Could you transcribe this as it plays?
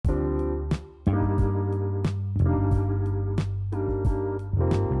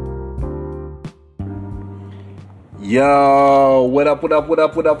Yo, what up, what up, what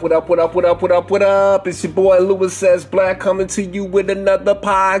up, what up, what up, what up, what up, what up, what up? It's your boy Louis S. Black coming to you with another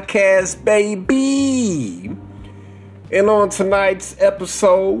podcast, baby. And on tonight's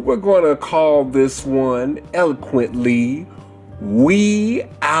episode, we're going to call this one eloquently, We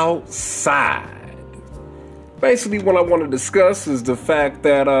Outside. Basically, what I want to discuss is the fact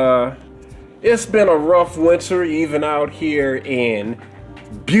that it's been a rough winter, even out here in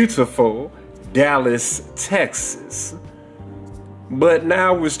beautiful Dallas, Texas. But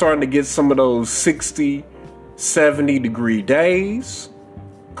now we're starting to get some of those 60, 70 degree days.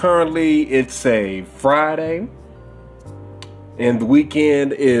 Currently, it's a Friday, and the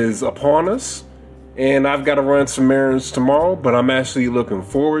weekend is upon us. And I've got to run some errands tomorrow, but I'm actually looking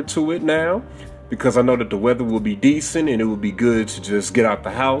forward to it now because I know that the weather will be decent and it will be good to just get out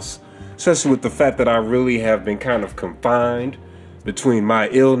the house, especially with the fact that I really have been kind of confined between my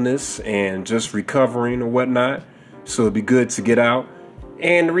illness and just recovering and whatnot. So it'd be good to get out.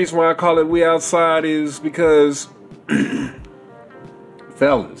 And the reason why I call it We Outside is because,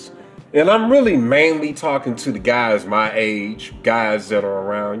 fellas, and I'm really mainly talking to the guys my age, guys that are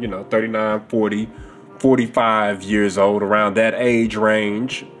around, 39, 40, 45 years old, around that age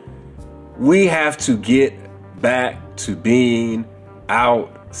range. We have to get back to being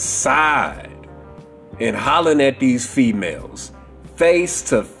outside and hollering at these females face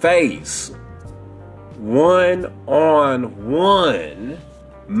to face, one on one,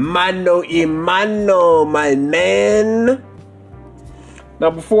 mano y mano, my man. Now,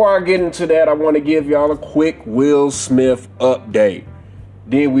 before I get into that, I want to give y'all a quick Will Smith update.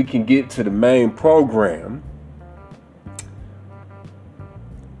 Then we can get to the main program.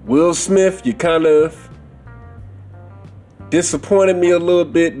 Will Smith, you kind of disappointed me a little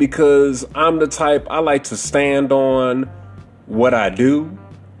bit because I'm the type, I like to stand on what I do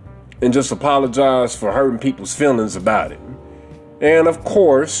and just apologize for hurting people's feelings about it. And of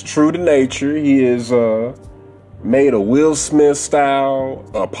course, true to nature, he has made a Will Smith style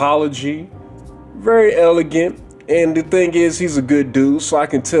apology. Very elegant. And the thing is, he's a good dude, so I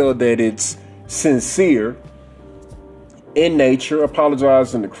can tell that it's sincere in nature.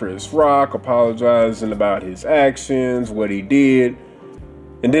 Apologizing to Chris Rock, apologizing about his actions, what he did.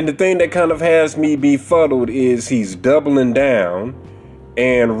 And then the thing that kind of has me befuddled is he's doubling down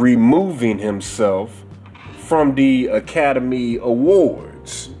and removing himself from the Academy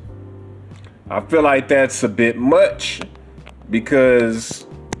Awards. I feel like that's a bit much because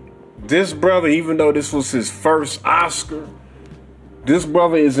this brother, even though this was his first Oscar, this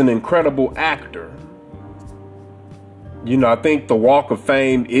brother is an incredible actor. I think the Walk of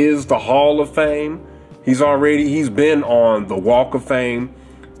Fame is the Hall of Fame. He's been on the Walk of Fame.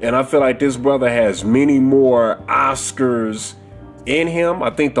 And I feel like this brother has many more Oscars in him.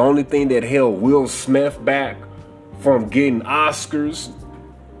 I think the only thing that held Will Smith back from getting Oscars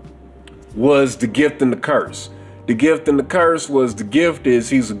was The Gift and the Curse. The Gift and the Curse was, the gift is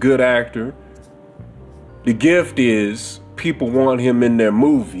he's a good actor. The gift is people want him in their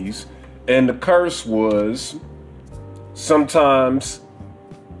movies. And the curse was sometimes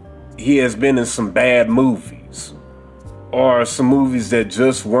he has been in some bad movies, or some movies that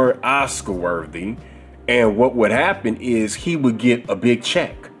just weren't Oscar worthy. And what would happen is he would get a big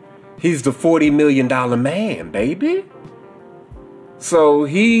check. He's the $40 million man, baby. So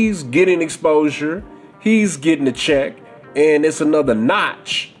he's getting exposure. He's getting a check. And it's another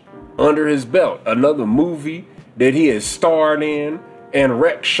notch under his belt. Another movie that he has starred in and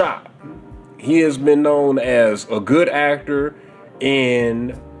wrecked shop. He has been known as a good actor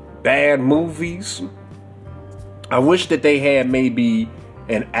in bad movies. I wish that they had maybe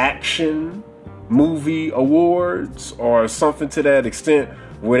an action movie awards or something to that extent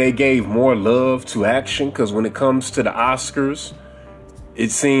where they gave more love to action, because when it comes to the Oscars,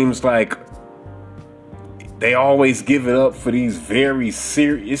 it seems like they always give it up for these very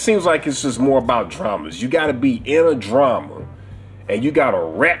serious. It seems like it's just more about dramas. You got to be in a drama and you got to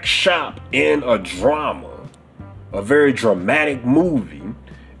wreck shop in a drama, a very dramatic movie,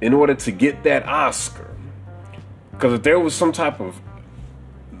 in order to get that Oscar. Because if there was some type of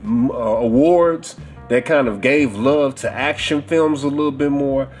awards that kind of gave love to action films a little bit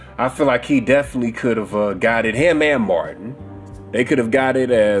more, I feel like he definitely could have got it. Him and Martin, they could have got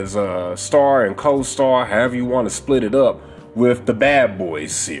it as star and co-star, however you want to split it up, with the Bad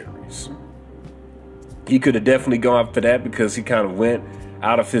Boys series. He could have definitely gone up for that because he kind of went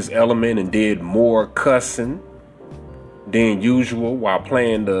out of his element and did more cussing than usual while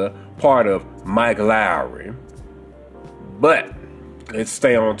playing the part of Mike Lowry. But let's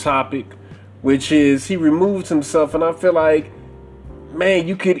stay on topic, which is he removed himself, and I feel like man,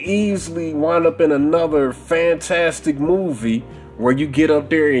 you could easily wind up in another fantastic movie where you get up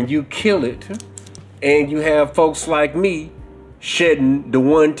there and you kill it, and you have folks like me shedding the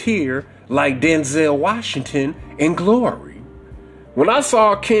one tear like Denzel Washington in Glory. When I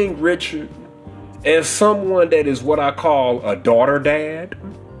saw King Richard as someone that is what I call a daughter dad,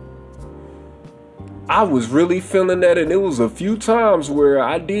 I was really feeling that, and it was a few times where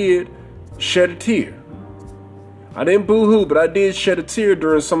I did shed a tear. I didn't boo-hoo, but I did shed a tear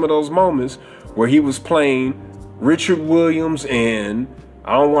during some of those moments where he was playing Richard Williams, and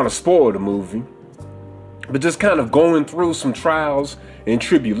I don't want to spoil the movie, but just kind of going through some trials and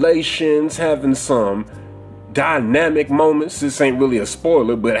tribulations, having some dynamic moments. This ain't really a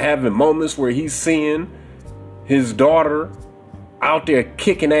spoiler, but having moments where he's seeing his daughter out there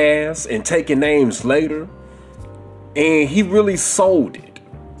kicking ass and taking names later, and he really sold it.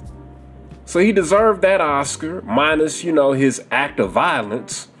 So he deserved that Oscar, minus, his act of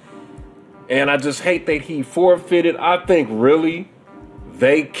violence. And I just hate that he forfeited. I think really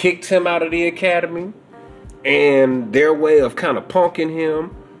they kicked him out of the Academy, and their way of kind of punking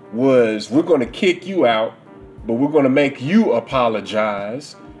him was, we're going to kick you out, but we're going to make you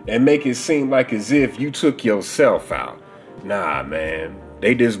apologize and make it seem like as if you took yourself out. Nah, man.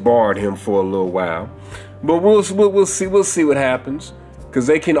 They disbarred him for a little while. But we'll see what happens, because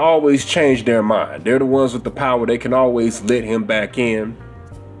they can always change their mind. They're the ones with the power. They can always let him back in.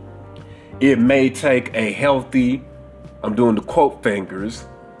 It may take a healthy, I'm doing the quote fingers,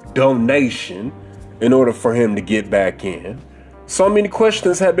 donation in order for him to get back in. So many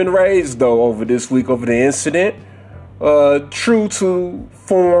questions have been raised, though, over this week, over the incident. True to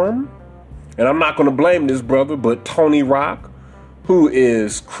form, and I'm not going to blame this brother, but Tony Rock, who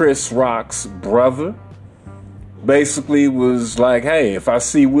is Chris Rock's brother, basically was like, hey, if I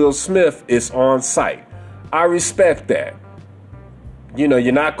see Will Smith, it's on sight. I respect that.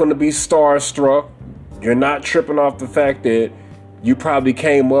 You're not going to be starstruck. You're not tripping off the fact that you probably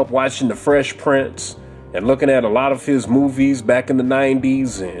came up watching The Fresh Prince and looking at a lot of his movies back in the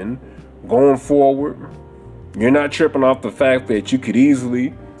 90s and going forward. You're not tripping off the fact that you could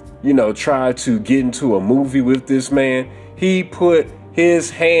easily, try to get into a movie with this man. He put his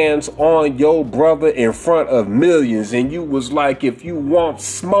hands on your brother in front of millions, and you was like, if you want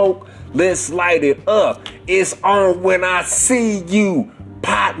smoke, let's light it up. It's on when I see you,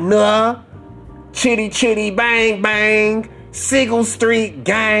 partner. Chitty chitty bang bang, Sigel Street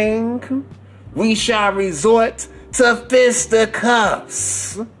gang. We shall resort to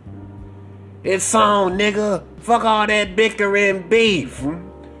fisticuffs. It's on, nigga. Fuck all that bickering beef.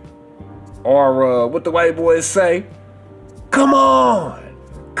 Or what the white boys say, come on,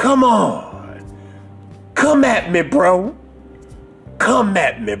 come on, come at me, bro. Come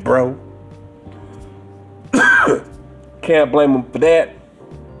at me, bro. Can't blame him for that.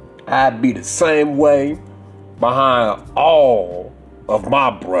 I'd be the same way behind all of my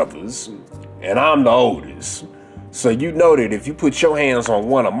brothers, and I'm the oldest. So you know that if you put your hands on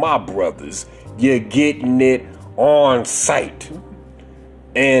one of my brothers, you're getting it on sight.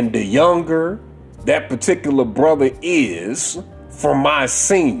 And the younger that particular brother is from my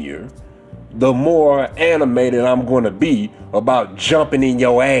senior, the more animated I'm going to be about jumping in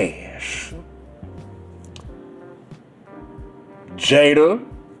your ass. Jada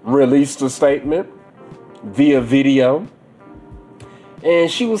released a statement via video,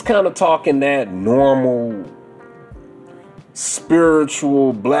 and she was kind of talking that normal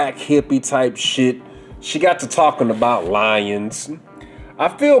spiritual black hippie type shit. She got to talking about lions. I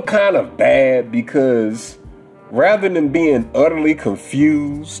feel kind of bad because rather than being utterly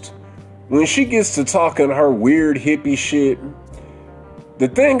confused, when she gets to talking her weird hippie shit, the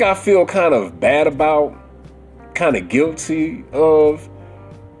thing I feel kind of bad about, kind of guilty of,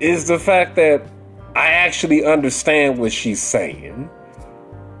 is the fact that I actually understand what she's saying.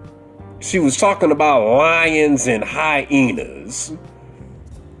 She was talking about lions and hyenas,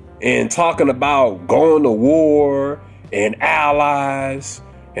 and talking about going to war and allies.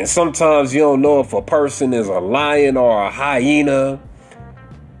 And sometimes you don't know if a person is a lion or a hyena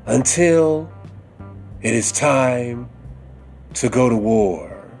until it is time to go to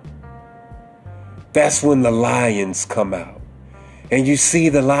war. That's when the lions come out. And you see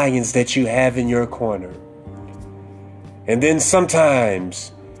the lions that you have in your corner. And then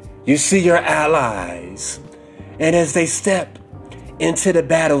sometimes you see your allies. And as they step into the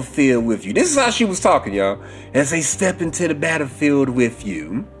battlefield with you. This is how she was talking, y'all. As they step into the battlefield with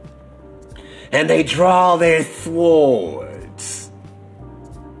you, and they draw their swords,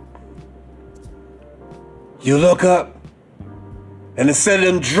 you look up, and instead of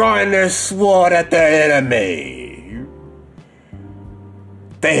them drawing their sword at their enemy,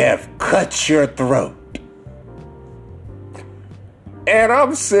 they have cut your throat. And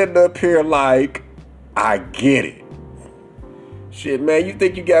I'm sitting up here like, I get it. Shit, man, you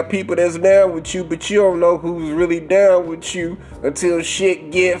think you got people that's down with you, but you don't know who's really down with you until shit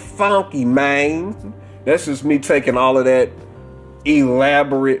get funky, man. That's just me taking all of that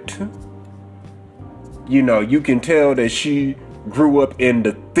elaborate, you can tell that she grew up in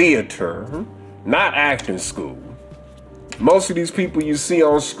the theater, not acting school. Most of these people you see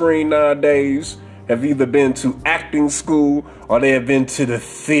on screen nowadays have either been to acting school or they have been to the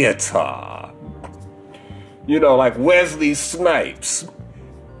theater. Like Wesley Snipes.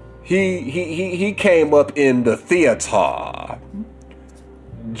 He came up in the theater.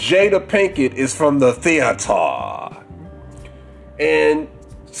 Jada Pinkett is from the theater. And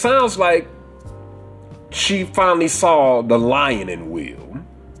sounds like she finally saw the lion in Will.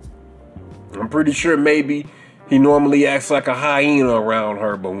 I'm pretty sure maybe he normally acts like a hyena around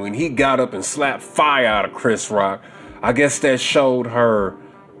her, but when he got up and slapped fire out of Chris Rock, I guess that showed her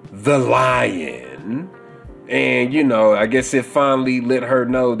the lion. And, I guess it finally let her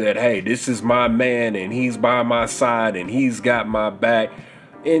know that, hey, this is my man and he's by my side and he's got my back.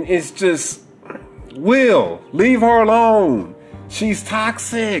 And it's just, Will, leave her alone. She's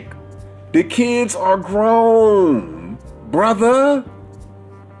toxic. The kids are grown, brother.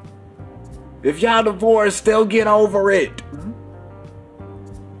 If y'all divorced, they'll get over it.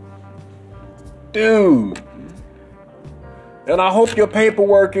 Dude. And I hope your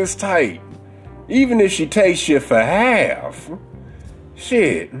paperwork is tight. Even if she takes you for half.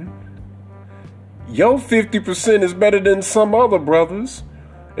 Shit. Your 50% is better than some other brothers.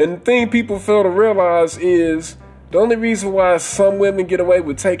 And the thing people fail to realize is the only reason why some women get away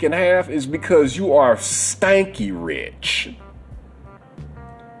with taking half is because you are stanky rich.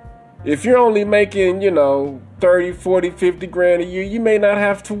 If you're only making, 30, 40, 50 grand a year, you may not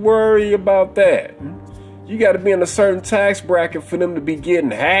have to worry about that. You got to be in a certain tax bracket for them to be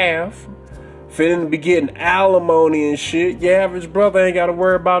getting half. For them to be getting alimony and shit. Your average brother ain't got to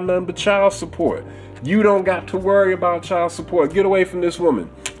worry about nothing but child support. You don't got to worry about child support. Get away from this woman.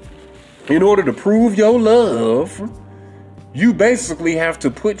 In order to prove your love, you basically have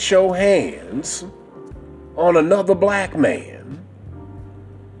to put your hands on another black man.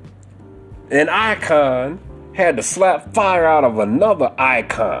 An icon had to slap fire out of another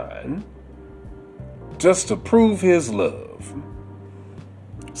icon just to prove his love.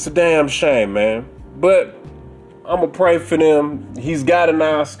 It's a damn shame, man. But I'm going to pray for them. He's got an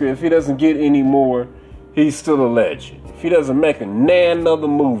Oscar. If he doesn't get any more, he's still a legend. If he doesn't make another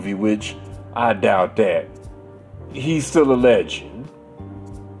movie, which I doubt that, he's still a legend.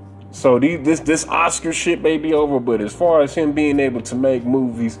 So this Oscar shit may be over, but as far as him being able to make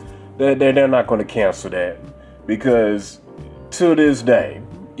movies, they're not going to cancel that. Because to this day,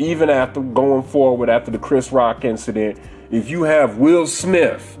 even after going forward after the Chris Rock incident, if you have Will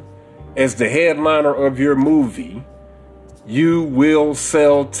Smith as the headliner of your movie, you will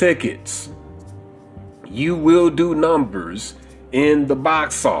sell tickets. You will do numbers in the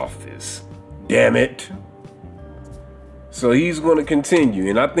box office. Damn it. So he's going to continue.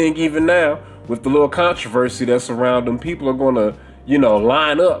 And I think even now, with the little controversy that's around him, people are going to,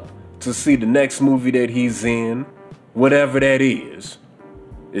 line up to see the next movie that he's in, whatever that is.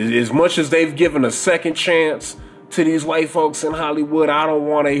 As much as they've given a second chance to these white folks in Hollywood, I don't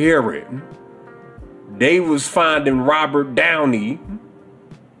want to hear it. They was finding Robert Downey,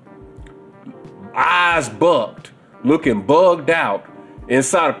 eyes bucked, looking bugged out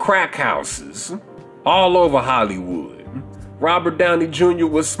inside of crack houses all over Hollywood. Robert Downey Jr.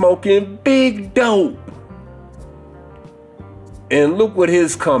 was smoking big dope. And look what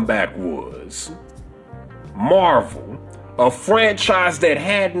his comeback was. Marvel, a franchise that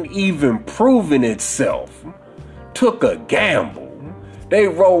hadn't even proven itself, took a gamble. They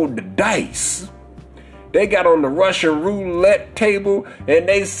rolled the dice. They got on the Russian roulette table and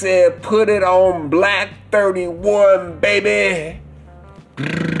they said, put it on Black 31, baby.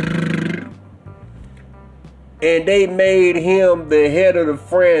 And they made him the head of the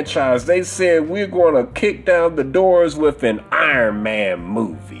franchise. They said, we're going to kick down the doors with an Iron Man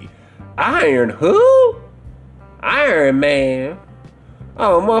movie. Iron who? Iron Man.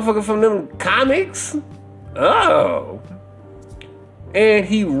 Oh, motherfucker from them comics? Oh. And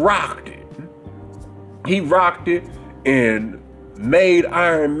he rocked it. He rocked it and made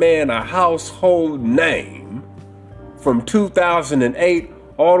Iron Man a household name from 2008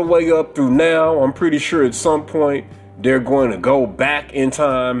 all the way up through now. I'm pretty sure at some point they're going to go back in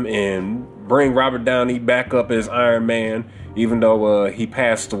time and bring Robert Downey back up as Iron Man, even though he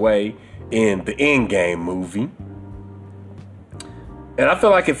passed away in the Endgame movie. And I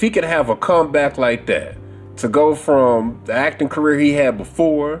feel like if he could have a comeback like that, to go from the acting career he had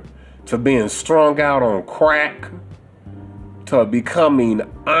before, to being strung out on crack, to becoming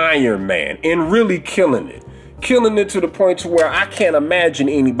Iron Man, and really killing it. Killing it to the point to where I can't imagine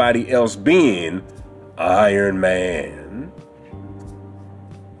anybody else being Iron Man.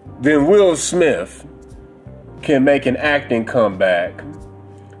 Then Will Smith can make an acting comeback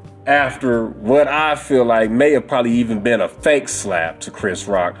after what I feel like may have probably even been a fake slap to Chris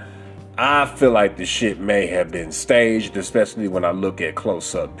Rock. I feel like the shit may have been staged, especially when I look at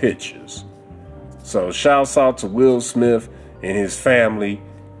close-up pictures. So shouts out to Will Smith and his family.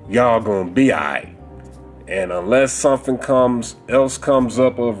 Y'all gonna be alright. And unless something else comes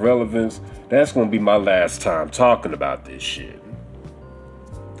up of relevance, that's gonna be my last time talking about this shit.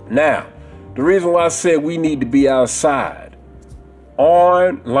 Now, the reason why I said we need to be outside,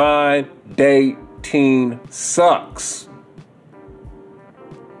 online dating sucks.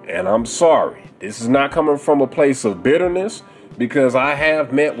 And I'm sorry, this is not coming from a place of bitterness, because I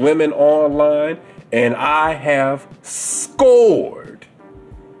have met women online and I have scored.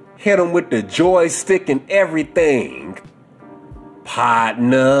 Hit them with the joystick and everything,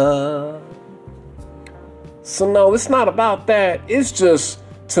 partner. So no, it's not about that. It's just,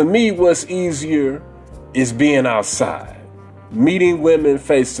 to me, what's easier is being outside, meeting women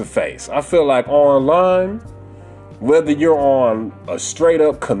face to face. I feel like online, whether you're on a straight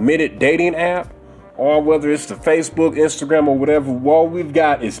up committed dating app, or whether it's the Facebook, Instagram, or whatever, all we've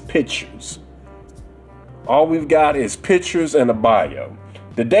got is pictures. All we've got is pictures and a bio.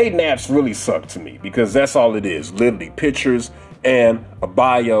 The dating apps really suck to me, because that's all it is. Literally pictures and a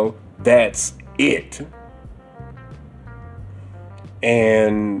bio. That's it.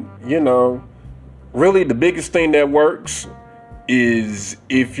 And, really the biggest thing that works is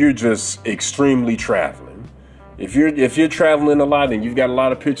if you're just extremely traveling. If you're traveling a lot and you've got a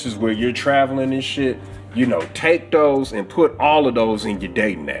lot of pictures where you're traveling and shit, take those and put all of those in your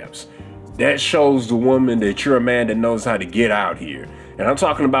dating apps. That shows the woman that you're a man that knows how to get out here. And I'm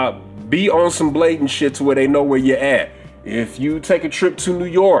talking about be on some blatant shit to where they know where you're at. If you take a trip to New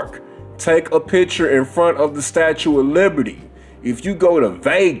York, take a picture in front of the Statue of Liberty. If you go to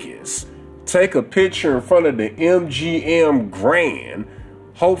Vegas, take a picture in front of the MGM Grand.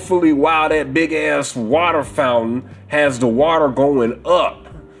 Hopefully while that big ass water fountain has the water going up,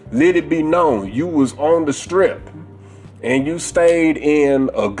 let it be known you was on the strip and you stayed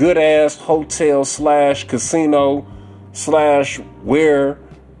in a good ass hotel / casino / where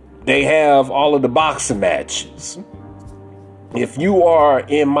they have all of the boxing matches. If you are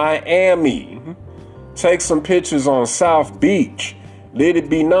in Miami, take some pictures on South Beach. Let it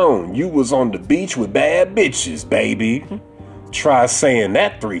be known you was on the beach with bad bitches, baby. Try saying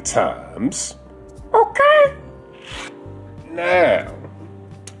that 3 times. Okay. Now,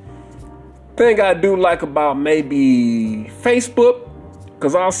 thing I do like about maybe Facebook,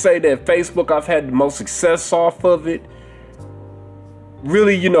 because I'll say that Facebook, I've had the most success off of it.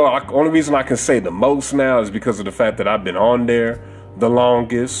 Really, only reason I can say the most now is because of the fact that I've been on there the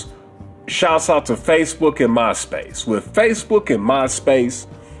longest. Shouts out to Facebook and MySpace. With Facebook and MySpace,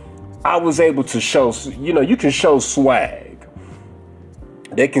 I was able to show, you can show swag.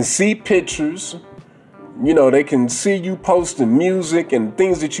 They can see pictures, they can see you posting music, and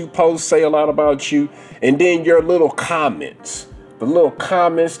things that you post say a lot about you. And then your little comments, the little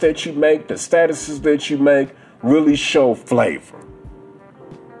comments that you make, the statuses that you make really show flavor.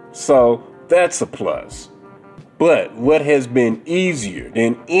 So that's a plus. But what has been easier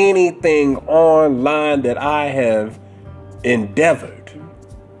than anything online that I have endeavored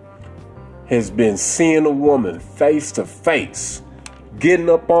has been seeing a woman face to face, getting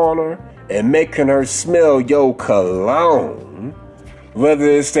up on her and making her smell your cologne. Whether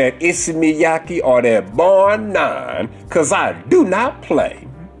it's that Issey Miyake or that Born 9, because I do not play.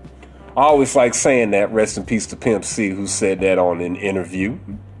 I always like saying that. Rest in peace to Pimp C, who said that on an interview.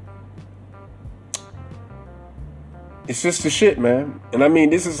 It's just the shit, man. And I mean,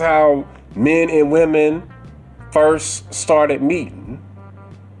 this is how men and women first started meeting.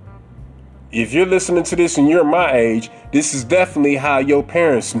 If you're listening to this and you're my age, this is definitely how your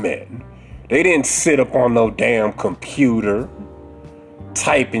parents met. They didn't sit up on no damn computer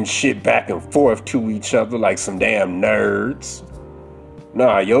typing shit back and forth to each other like some damn nerds.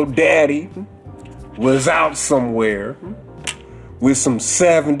 Nah, your daddy was out somewhere with some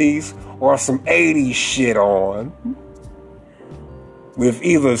 70s or some 80s shit on, with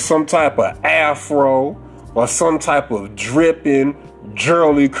either some type of afro or some type of dripping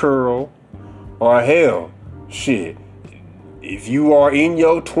curly curl, or hell, shit, if you are in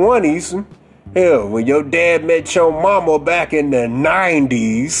your 20s Hell, when your dad met your mama back in the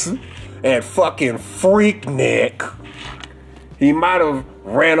 90s at fucking Freaknik, he might have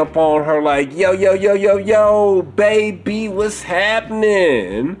ran up on her like, yo, baby, what's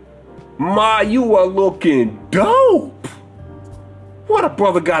happening? Ma, you are looking dope. What a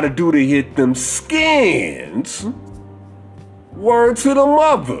brother gotta do to hit them skins? Word to the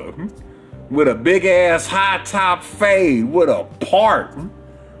mother. With a big ass high top fade with a part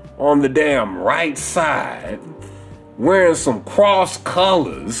on the damn right side. Wearing some cross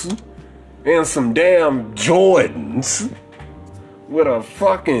colors and some damn Jordans. With a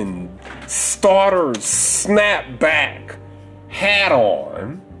fucking starter snapback hat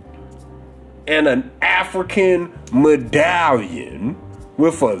on. And an African medallion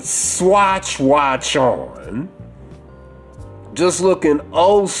with a Swatch watch on. Just looking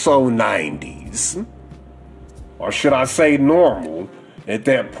oh so 90s. Or should I say normal at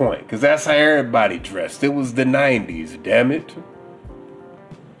that point? Because that's how everybody dressed. It was the 90s, damn it.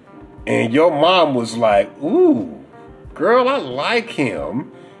 And your mom was like, ooh, girl, I like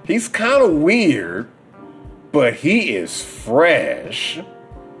him. He's kind of weird, but he is fresh.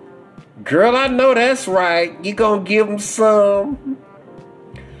 Girl, I know that's right. You gonna give him some?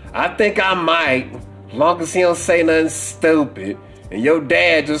 I think I might, as long as he don't say nothing stupid. And your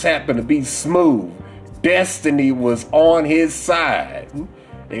dad just happened to be smooth. Destiny was on his side.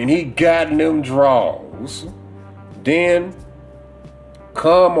 And he got in them draws. Then,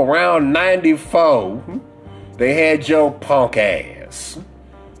 come around 94, they had your punk ass.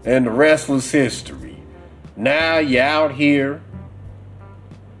 And the rest was history. Now you out here.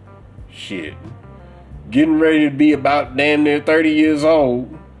 Shit. Getting ready to be about damn near 30 years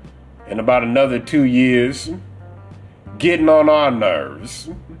old. In about another 2 years. Getting on our nerves.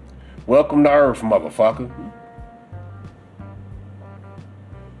 Welcome to Earth, motherfucker.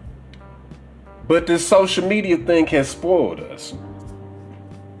 But this social media thing has spoiled us.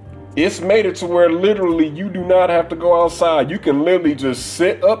 It's made it to where literally you do not have to go outside. You can literally just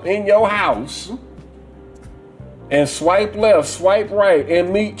sit up in your house and swipe left, swipe right,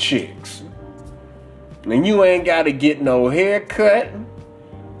 and meet chicks. And you ain't got to get no haircut.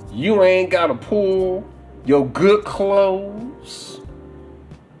 You ain't got to pull your good clothes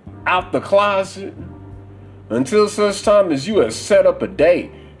out the closet until such time as you have set up a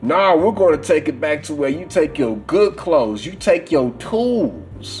date. Nah, we're going to take it back to where you take your good clothes, you take your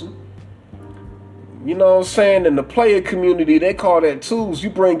tools. You know what I'm saying? In the player community, they call that tools. You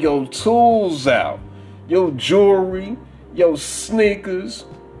bring your tools out. Your jewelry, your sneakers,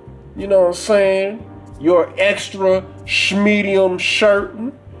 you know what I'm saying? Your extra schmedium shirt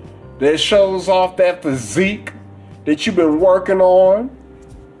that shows off that physique that you've been working on.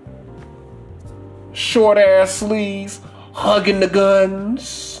 Short ass sleeves, hugging the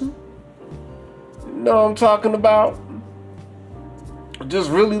guns. You know what I'm talking about? Just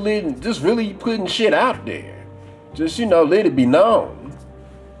really putting shit out there. Just, let it be known.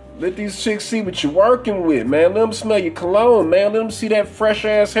 Let these chicks see what you're working with, man. Let them smell your cologne, man. Let them see that fresh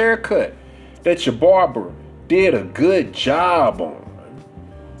ass haircut that your barber did a good job on.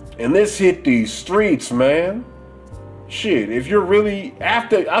 And let's hit these streets, man. Shit, if you're really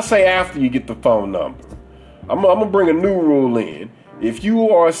after you get the phone number. I'm gonna bring a new rule in. If you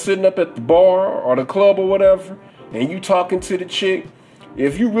are sitting up at the bar or the club or whatever, and you talking to the chick,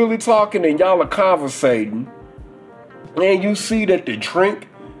 if you really talking and y'all are conversating, and you see that the drink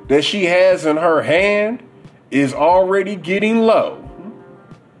that she has in her hand is already getting low.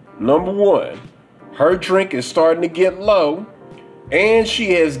 Number one, her drink is starting to get low, and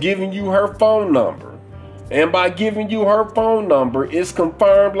she has given you her phone number. And by giving you her phone number, it's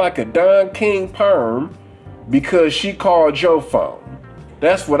confirmed like a Don King perm because she called your phone.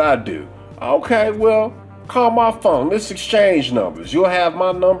 That's what I do. Okay, well, call my phone. Let's exchange numbers. You'll have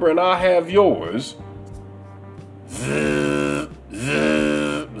my number and I'll have yours. Zip,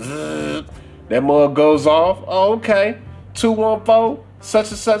 zip, zip. That mug goes off. Oh, okay. 214,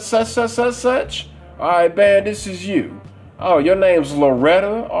 such and such. All right, man, this is you. Oh, your name's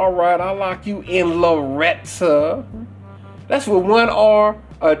Loretta. All right, I'll lock you in, Loretta. That's with one R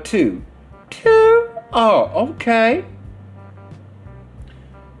or two. Two? Oh, okay.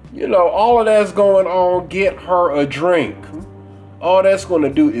 All of that's going on. Get her a drink. All that's going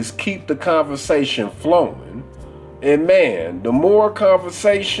to do is keep the conversation flowing. And man, the more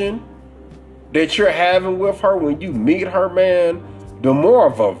conversation that you're having with her when you meet her, man, the more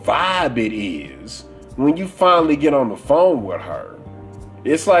of a vibe it is when you finally get on the phone with her.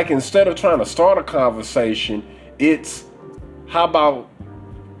 It's like instead of trying to start a conversation, it's how about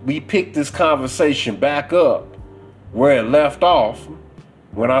we pick this conversation back up where it left off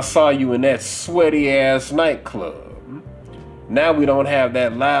when I saw you in that sweaty ass nightclub. Now we don't have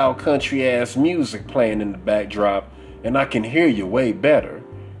that loud country ass music playing in the backdrop, and I can hear you way better.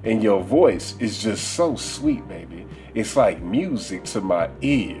 And your voice is just so sweet, baby. It's like music to my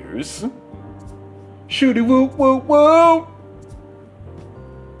ears. Shooty whoop whoop whoop.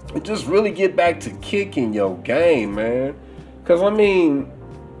 And just really get back to kicking your game, man. Because, I mean,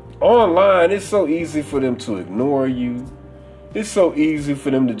 online, it's so easy for them to ignore you. It's so easy for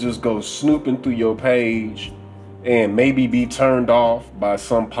them to just go snooping through your page and maybe be turned off by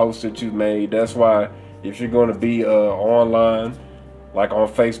some post that you made. That's why if you're going to be online, like on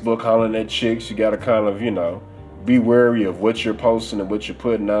Facebook hollering at chicks, you got to kind of, be wary of what you're posting and what you're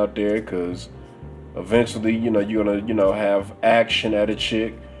putting out there, because eventually, you're going to, have action at a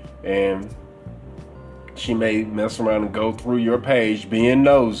chick, and she may mess around and go through your page being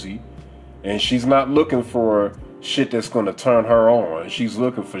nosy, and she's not looking for shit that's going to turn her on. She's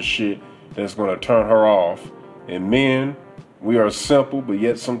looking for shit that's going to turn her off. And men, we are simple, but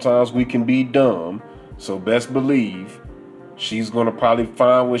yet sometimes we can be dumb. So best believe she's going to probably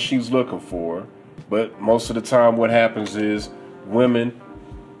find what she's looking for. But most of the time what happens is women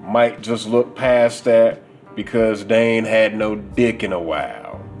might just look past that because they ain't had no dick in a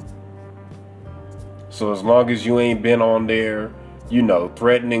while. So as long as you ain't been on there,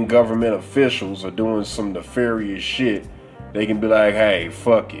 threatening government officials or doing some nefarious shit, they can be like, hey,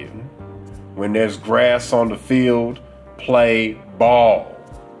 fuck it. When there's grass on the field, play ball.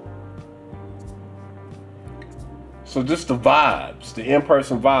 So just the vibes, the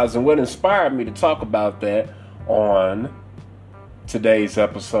in-person vibes. And what inspired me to talk about that on today's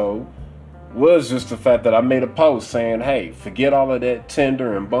episode was just the fact that I made a post saying, hey, forget all of that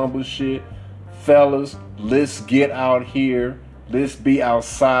Tinder and Bumble shit. Fellas, let's get out here. Let's be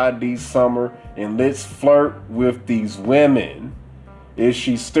outside this summer and let's flirt with these women. If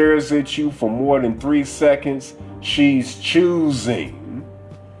she stares at you for more than 3 seconds, she's choosing.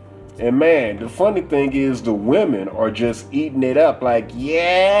 And man, the funny thing is the women are just eating it up like,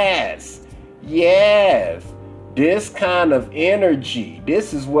 yes, this kind of energy.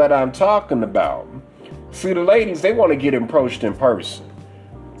 This is what I'm talking about. See, the ladies, they want to get approached in person.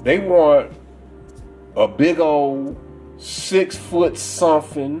 They want a big old 6 foot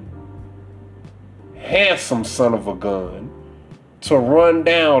something, handsome son of a gun to run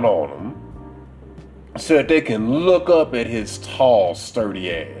down on him so that they can look up at his tall, sturdy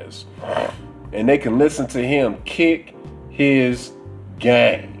ass and they can listen to him kick his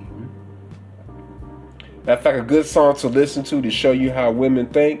game. Matter of fact, a good song to listen to show you how women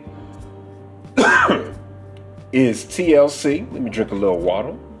think is TLC. Let me drink a little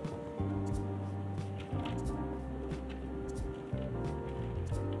water.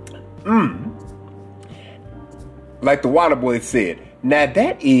 Like the HotBoy said, now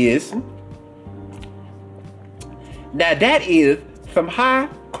that is some high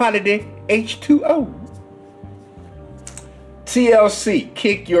quality H2O. TLC,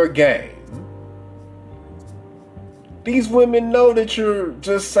 kick your game. These women know that you're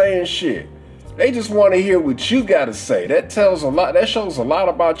just saying shit. They just want to hear what you got to say. That tells a lot. That shows a lot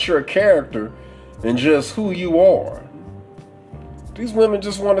about your character and just who you are. These women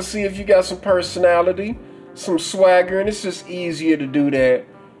just want to see if you got some personality, some swagger, and it's just easier to do that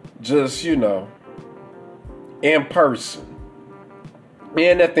just, in person.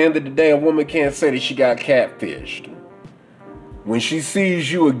 And at the end of the day, a woman can't say that she got catfished. When she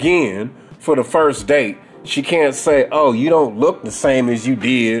sees you again for the first date, she can't say, oh, you don't look the same as you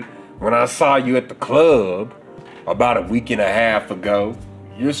did when I saw you at the club about a week and a half ago.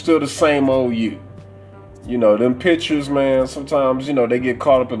 You're still the same old you. Them pictures, man, sometimes, they get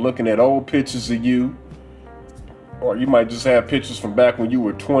caught up in looking at old pictures of you. Or you might just have pictures from back when you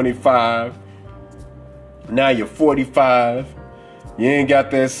were 25. Now you're 45. You ain't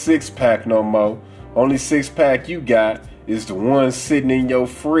got that 6-pack no more. Only 6-pack you got is the one sitting in your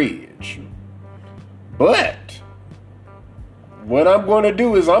fridge. But what I'm going to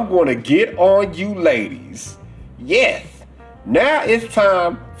do is I'm going to get on you ladies. Yes, now it's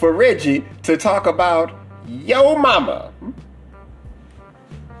time for Reggie to talk about yo mama.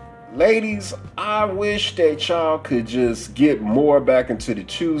 Ladies, I wish that y'all could just get more back into the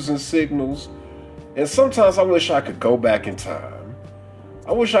choosing signals. And sometimes I wish I could go back in time.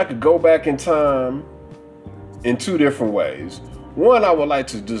 I wish I could go back in time in 2 different ways. One, I would like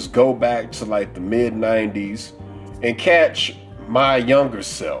to just go back to like the mid-90s and catch my younger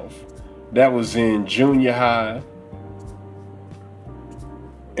self that was in junior high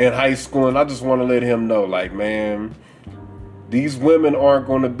and high school. And I just want to let him know, like, man, these women aren't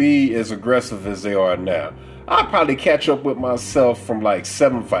going to be as aggressive as they are now. I'd probably catch up with myself from like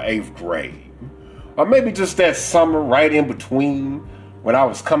 7th or 8th grade. Or maybe just that summer right in between when I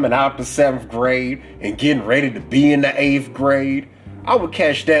was coming out the 7th grade and getting ready to be in the 8th grade. I would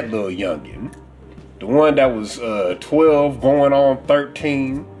catch that little youngin'. The one that was 12 going on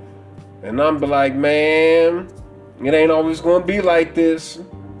 13. And I'm be like, man, it ain't always gonna be like this.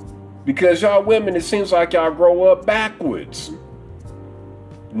 Because y'all women, it seems like y'all grow up backwards.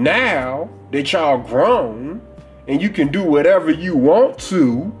 Now that y'all grown and you can do whatever you want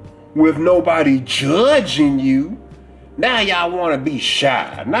to with nobody judging you, now y'all want to be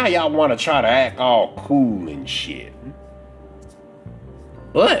shy. Now y'all want to try to act all cool and shit.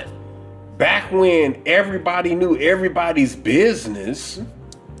 But back when everybody knew everybody's business,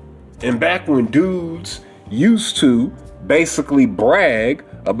 and back when dudes used to basically brag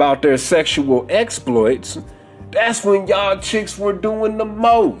about their sexual exploits, that's when y'all chicks were doing the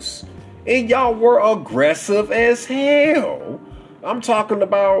most. And y'all were aggressive as hell. I'm talking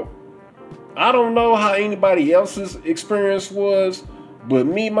about, I don't know how anybody else's experience was, but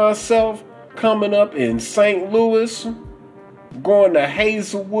me, myself, coming up in St. Louis, going to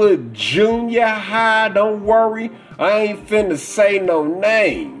Hazelwood Junior High, don't worry, I ain't finna say no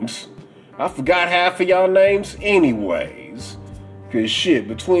names. I forgot half of y'all names anyways. Cause shit,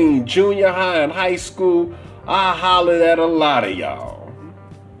 between junior high and high school, I hollered at a lot of y'all.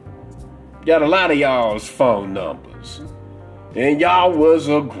 Got a lot of y'all's phone numbers. And y'all was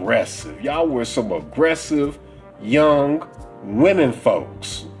aggressive. Y'all were some aggressive young women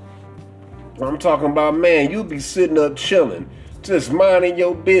folks. I'm talking about, man, you be sitting up chilling, just minding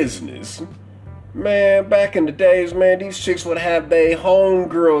your business. Man, back in the days, man, these chicks would have their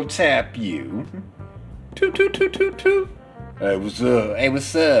homegirl tap you. Toot, toot, toot, toot, toot. Hey, what's up? Hey,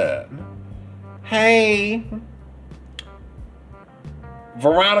 what's up? Hey,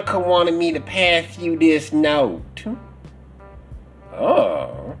 Veronica wanted me to pass you this note.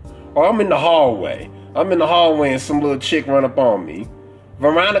 Oh, I'm in the hallway. And some little chick run up on me.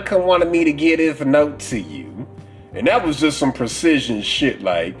 Veronica wanted me to give this note to you. And that was just some precision shit,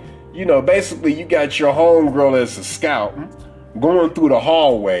 like, you know, basically you got your homegirl as a scout going through the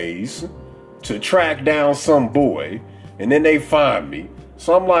hallways to track down some boy, and then they find me.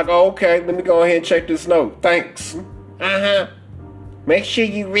 So I'm like, oh, okay, let me go ahead and check this note. Thanks. Make sure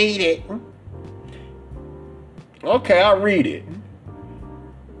you read it. Okay, I'll read it.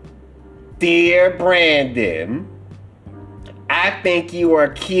 Dear Brandon, I think you are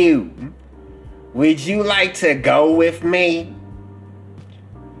cute. Would you like to go with me?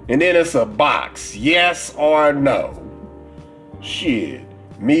 And then it's a box, yes or no. Shit,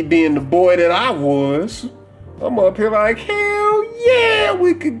 me being the boy that I was, I'm up here like, hell yeah,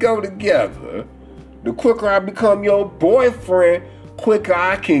 we could go together. The quicker I become your boyfriend, quicker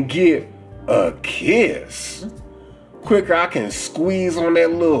I can get a kiss. Quicker I can squeeze on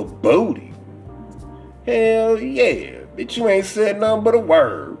that little booty. Hell yeah, bitch, you ain't said nothing but a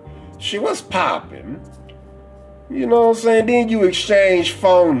word. Shit, what's poppin'? You know what I'm saying? Then you exchange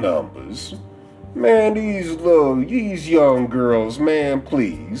phone numbers. Man, these young girls, man,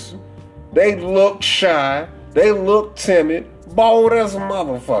 please. They look shy. They look timid. Bold as a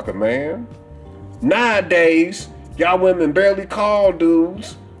motherfucker, man. Nowadays, y'all women barely call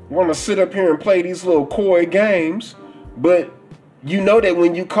dudes. Want to sit up here and play these little coy games. But you know that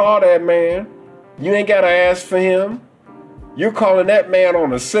when you call that man, you ain't got to ask for him. You're calling that man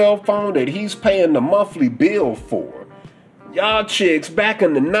on a cell phone that he's paying the monthly bill for. Y'all chicks, back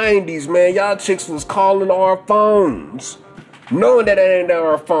in the 90s, man, y'all chicks was calling our phones. Knowing that ain't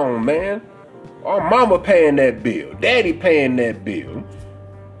our phone, man. Our mama paying that bill. Daddy paying that bill.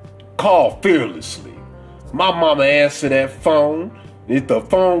 Call fearlessly. My mama answered that phone. If the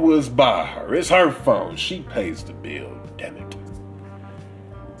phone was by her, it's her phone. She pays the bill, damn it.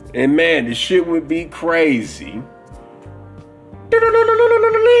 And man, the shit would be crazy.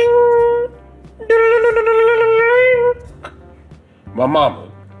 My mama.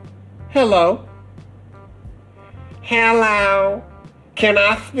 Hello. Hello. Can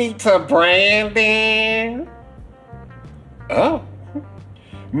I speak to Brandon? Oh.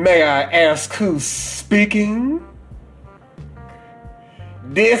 May I ask who's speaking?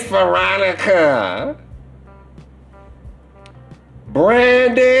 This Veronica.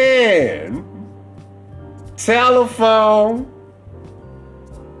 Brandon. Telephone.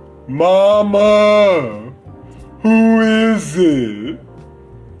 Mama, who is it?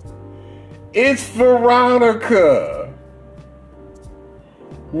 It's Veronica.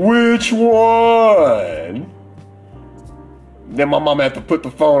 Which one? Then my mama had to put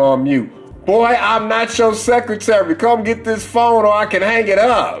the phone on mute. Boy, I'm not your secretary. Come get this phone or I can hang it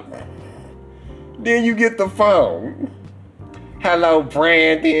up. Then you get the phone. Hello,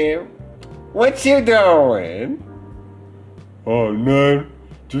 Brandon. What you doing? Oh, nothing.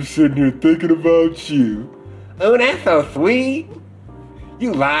 Just sitting here thinking about you. Oh, that's so sweet.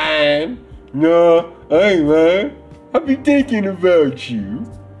 You lying? No, I ain't lying. I be thinking about you.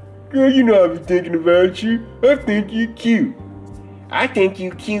 Girl, you know I be thinking about you. I think you cute. I think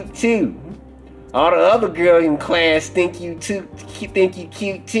you cute too. All the other girls in class think you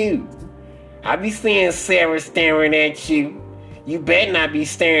cute too. I be seeing Sarah staring at you. You better not be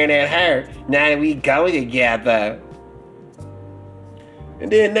staring at her now that we go together.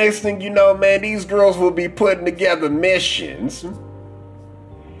 And then next thing you know, man, these girls will be putting together missions.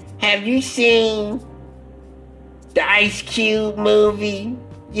 Have you seen the Ice Cube movie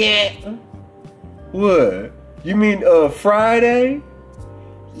yet? What? You mean Friday?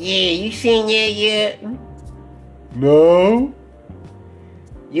 Yeah, you seen it yet? No.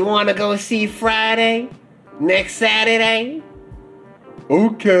 You wanna go see Friday? Next Saturday?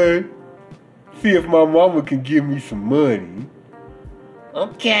 Okay. See if my mama can give me some money.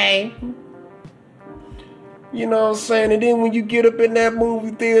 Okay. You know what I'm saying? And then when you get up in that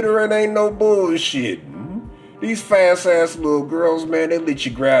movie theater, it ain't no bullshit. These fast ass little girls, man, they let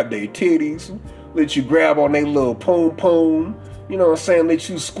you grab their titties, let you grab on their little poom poom, you know what I'm saying? Let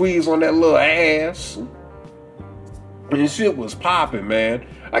you squeeze on that little ass. And shit was popping, man.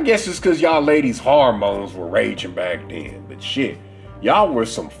 I guess it's because y'all ladies' hormones were raging back then. But shit, y'all were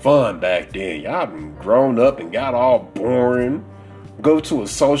some fun back then. Y'all been grown up and got all boring. Go to a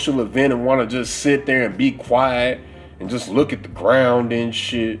social event and want to just sit there and be quiet and just look at the ground and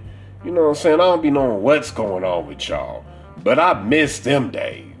shit. You know what I'm saying? I don't be knowing what's going on with y'all. But I miss them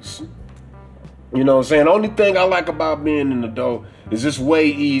days. You know what I'm saying? The only thing I like about being an adult is it's way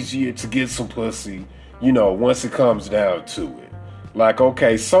easier to get some pussy, you know, once it comes down to it. Like,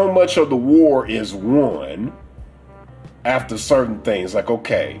 okay, so much of the war is won after certain things. Like,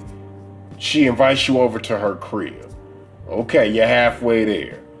 okay, she invites you over to her crib. Okay, you're halfway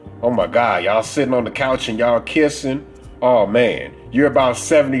there. Oh my God, y'all sitting on the couch and y'all kissing? Oh man, you're about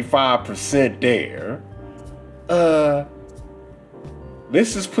 75% there.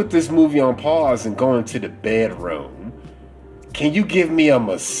 Let's just put this movie on pause and go into the bedroom. Can you give me a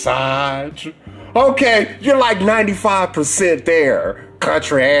massage? Okay, you're like 95% there,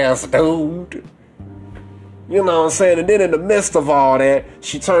 country ass dude. You know what I'm saying? And then in the midst of all that,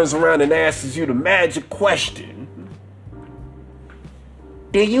 she turns around and asks you the magic question.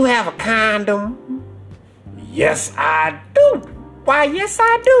 Do you have a condom? Yes, I do. Why, yes,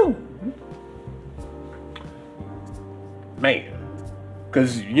 I do. Man.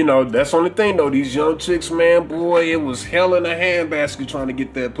 Because, you know, that's the only thing, though. These young chicks, man, boy, it was hell in a handbasket trying to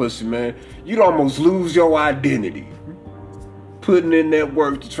get that pussy, man. You'd almost lose your identity putting in that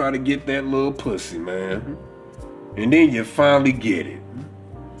work to try to get that little pussy, man. And then you finally get it.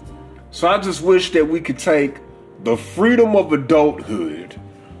 So I just wish that we could take the freedom of adulthood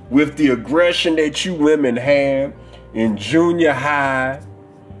with the aggression that you women have in junior high,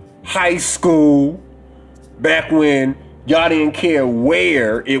 high school, back when y'all didn't care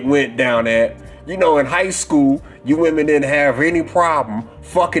where it went down at. You know, in high school, you women didn't have any problem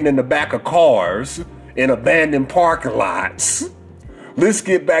fucking in the back of cars in abandoned parking lots. Let's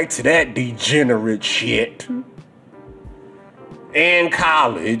get back to that degenerate shit. And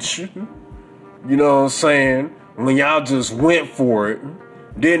college. You know what I'm saying? When y'all just went for it.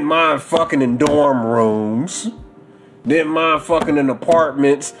 Didn't mind fucking in dorm rooms. Didn't mind fucking in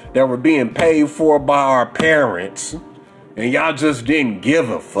apartments that were being paid for by our parents. And y'all just didn't give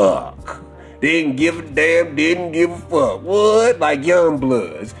a fuck. Didn't give a damn, didn't give a fuck. What? Like young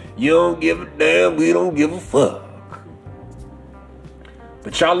bloods. You don't give a damn, we don't give a fuck.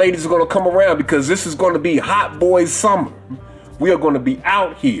 But y'all ladies are going to come around because this is going to be hot boy summer. We are going to be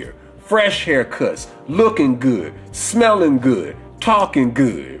out here. Fresh haircuts. Looking good. Smelling good. Talking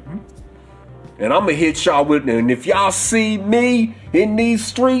good. And I'm going to hit y'all with it. And if y'all see me in these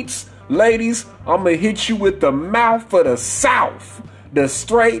streets, ladies, I'm going to hit you with the mouth of the South. The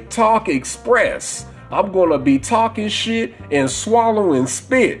Straight Talk Express. I'm going to be talking shit and swallowing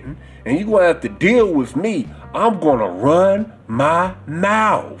spitting. And you're going to have to deal with me. I'm going to run my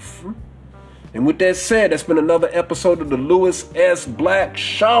mouth. And with that said, that's been another episode of the Lewis S. Black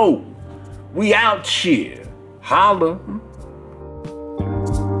Show. We out here. Holla.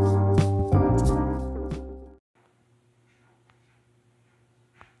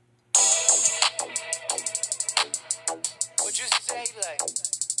 What you say, like,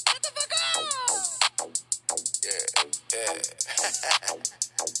 shut the fuck up! Yeah, yeah.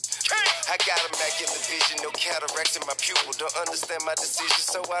 I got immaculate vision, no cataracts in my pupil. Don't understand my decision,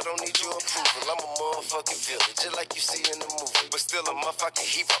 so I don't need your approval. I'm a motherfucking villain, just like you see in the movie. But still a motherfucking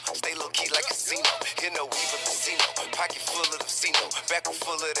hero, stay low-key like a casino. Hear no evil casino, pocket full of the casino. Back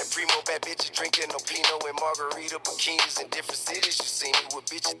full of that primo, bad bitches drinking no Pinot and margarita bikinis in different cities. You see me with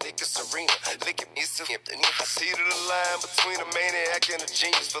bitches thick as Serena. Look at me, so hip. I see to the line between a maniac and a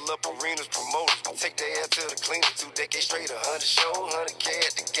genius. Fill up arenas, promoters, take their ass to the cleaners. 2 decades straight, 100 shows, 100K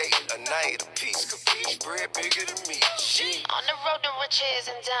at the gate. A night a piece, capiche, bread bigger than me. Shit. On the road to riches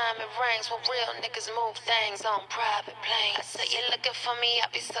and diamond rings, where real niggas move things on private planes. I said you looking for me, I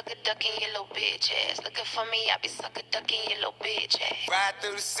be sucker ducking your little bitch ass. Looking for me, I be sucker ducking your little bitch ass. Ride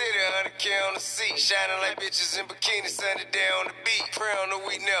through the city, 100K on the seat, shining like bitches in bikinis, sunny day on the beat. Pray on the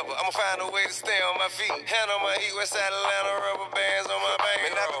week never, I'ma find a way to stay on my feet. Hand on my heat, west side Atlanta, rubber bands on my bang.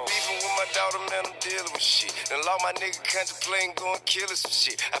 Man, I be beefing with my daughter, man, I'm dealing with shit. Then law my nigga contemplating going killing some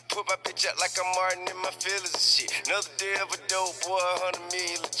shit. I put my bitch out like I'm Martin in my feelings and shit. Another day of a dope boy, 100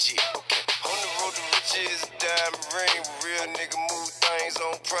 million legit. Okay, on the road to riches, a diamond ring. Where real nigga move things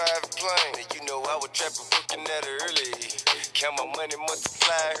on private plane. And you know I was trapping, working at it early. Count my money,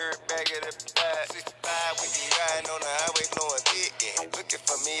 multiply, heard back at the 65. We be riding on the highway, blowing big, yeah. Looking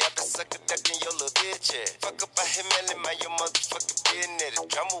for me, I been sucker ducking your little bitch, yeah. Fuck up, I hit Melly, man, your motherfucking business. The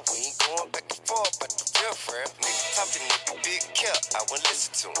drama, we ain't going back and forth, but the real friend. Nigga talking, nigga big cap, I wouldn't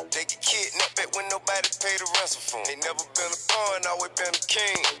listen to him. They get kidnapped back when nobody paid the ransom for him. They never been a pawn, always been a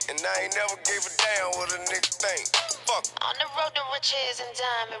king. And I ain't never gave a damn what a nigga think. Fuck. On the road to riches and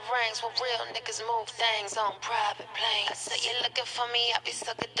diamond rings, where real niggas move things on private planes. I said you looking for me, I be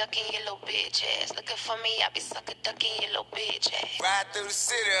sucker ducking your little bitch ass. Looking for me, I be sucker ducking your little bitch ass. Ride through the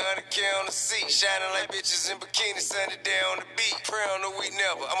city, 100K on the seat, shining like bitches in bikinis, sunny day on the beat. Pray on the week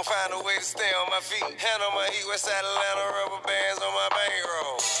never, I'ma find a way to stay on my feet. Hand on my heat, west side Atlanta, rubber bands on my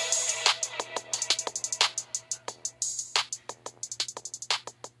bankroll.